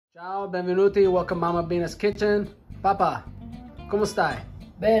Ciao, benvenuti, welcome Mamma Bina's Kitchen. Papà, come stai?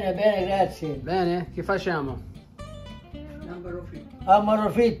 Bene, bene, grazie. Bene? Che facciamo?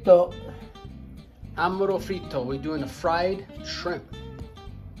 Amaro fritto. Amaro fritto. We're doing a fried shrimp.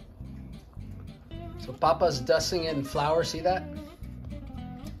 So Papa's dusting it in flour, see that?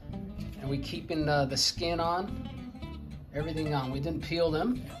 And we keeping the skin on, everything on. We didn't peel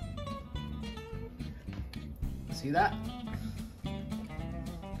them. See that?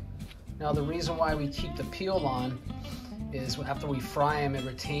 Now the reason why we keep the peel on is after we fry them, it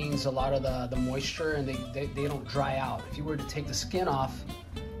retains a lot of the moisture and they don't dry out. If you were to take the skin off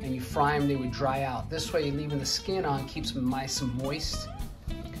and you fry them, they would dry out. This way, leaving the skin on keeps them nice and moist.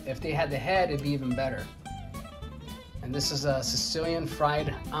 If they had the head, it'd be even better. And this is a Sicilian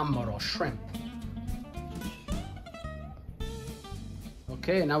fried amaro shrimp.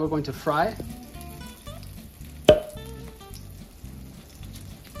 Okay, now we're going to fry it.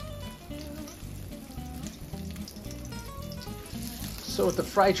 So with the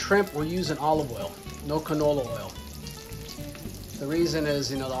fried shrimp, we're using olive oil, no canola oil. The reason is,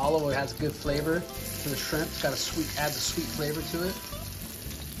 the olive oil has good flavor to the shrimp. It's got adds a sweet flavor to it.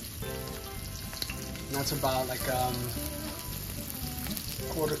 And that's about like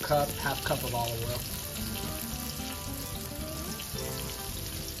quarter cup, half cup of olive oil.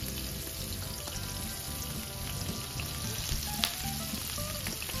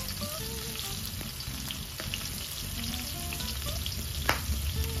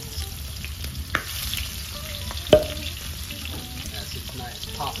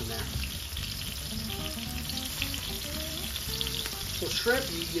 It's popping there. So shrimp,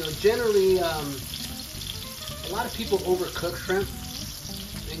 generally, a lot of people overcook shrimp,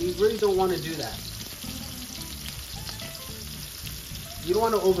 and you really don't want to do that. You don't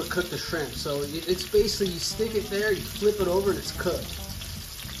want to overcook the shrimp. So it's basically, you stick it there, you flip it over, and it's cooked.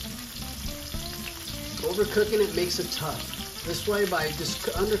 Overcooking it makes it tough. This way, by just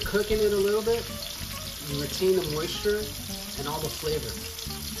undercooking it a little bit, you retain the moisture and all the flavor.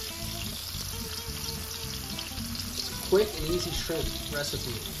 It's a quick and easy shrimp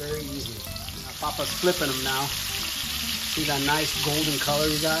recipe, very easy. Now Papa's flipping them now. See that nice golden color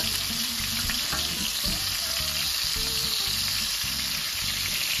you got?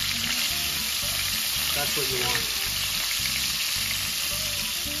 That's what you want.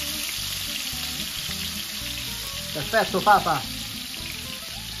 Perfetto, Papa.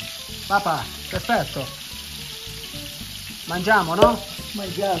 Papa, perfetto. Mangiamo, no?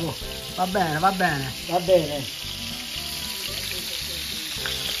 Mangiamo. Va bene, va bene. Va bene.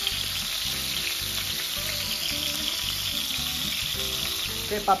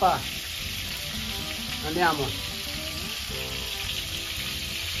 Ok, papà. Andiamo.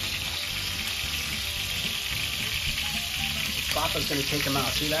 Papa's gonna take them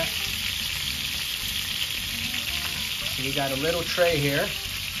out. See that? So we got a little tray here.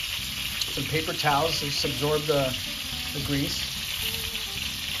 Some paper towels to just absorb the grease.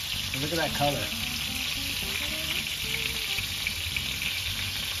 And look at that color.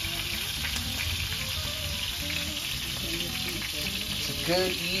 It's a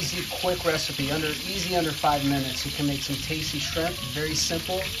good, easy, quick recipe. Under 5 minutes. You can make some tasty shrimp. Very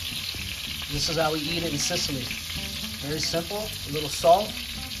simple. This is how we eat it in Sicily. Very simple. A little salt.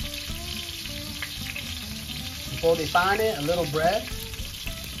 Un po' di pane, a little bread.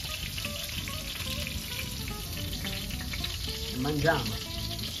 Mangiamo.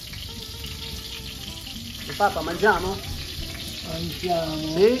 E Papa, mangiamo?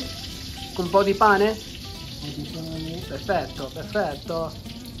 Mangiamo. Sì? Con un po' di pane? Un po' di pane. Perfetto, perfetto.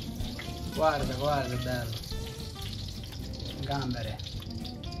 Guarda, guarda, che bello. Gambere.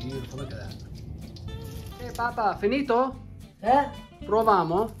 Beautiful, look at that. Hey Papa, finito?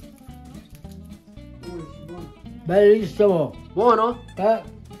 Proviamo? Bellissimo. Buono?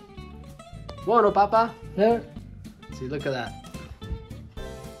 Buono, Papa? See, look at that.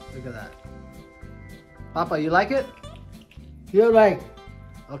 Look at that. Papa, you like it? You like?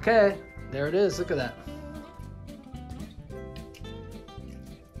 Okay, there it is. Look at that.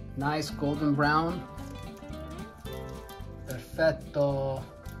 Nice golden brown. Perfetto.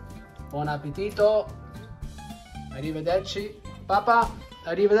 Buon appetito. Arrivederci. Papa,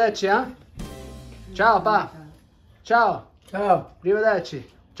 arrivederci, eh? Ciao, pa. Ciao. Ciao. Arrivederci.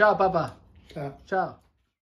 Ciao, Papa. Ciao. Ciao.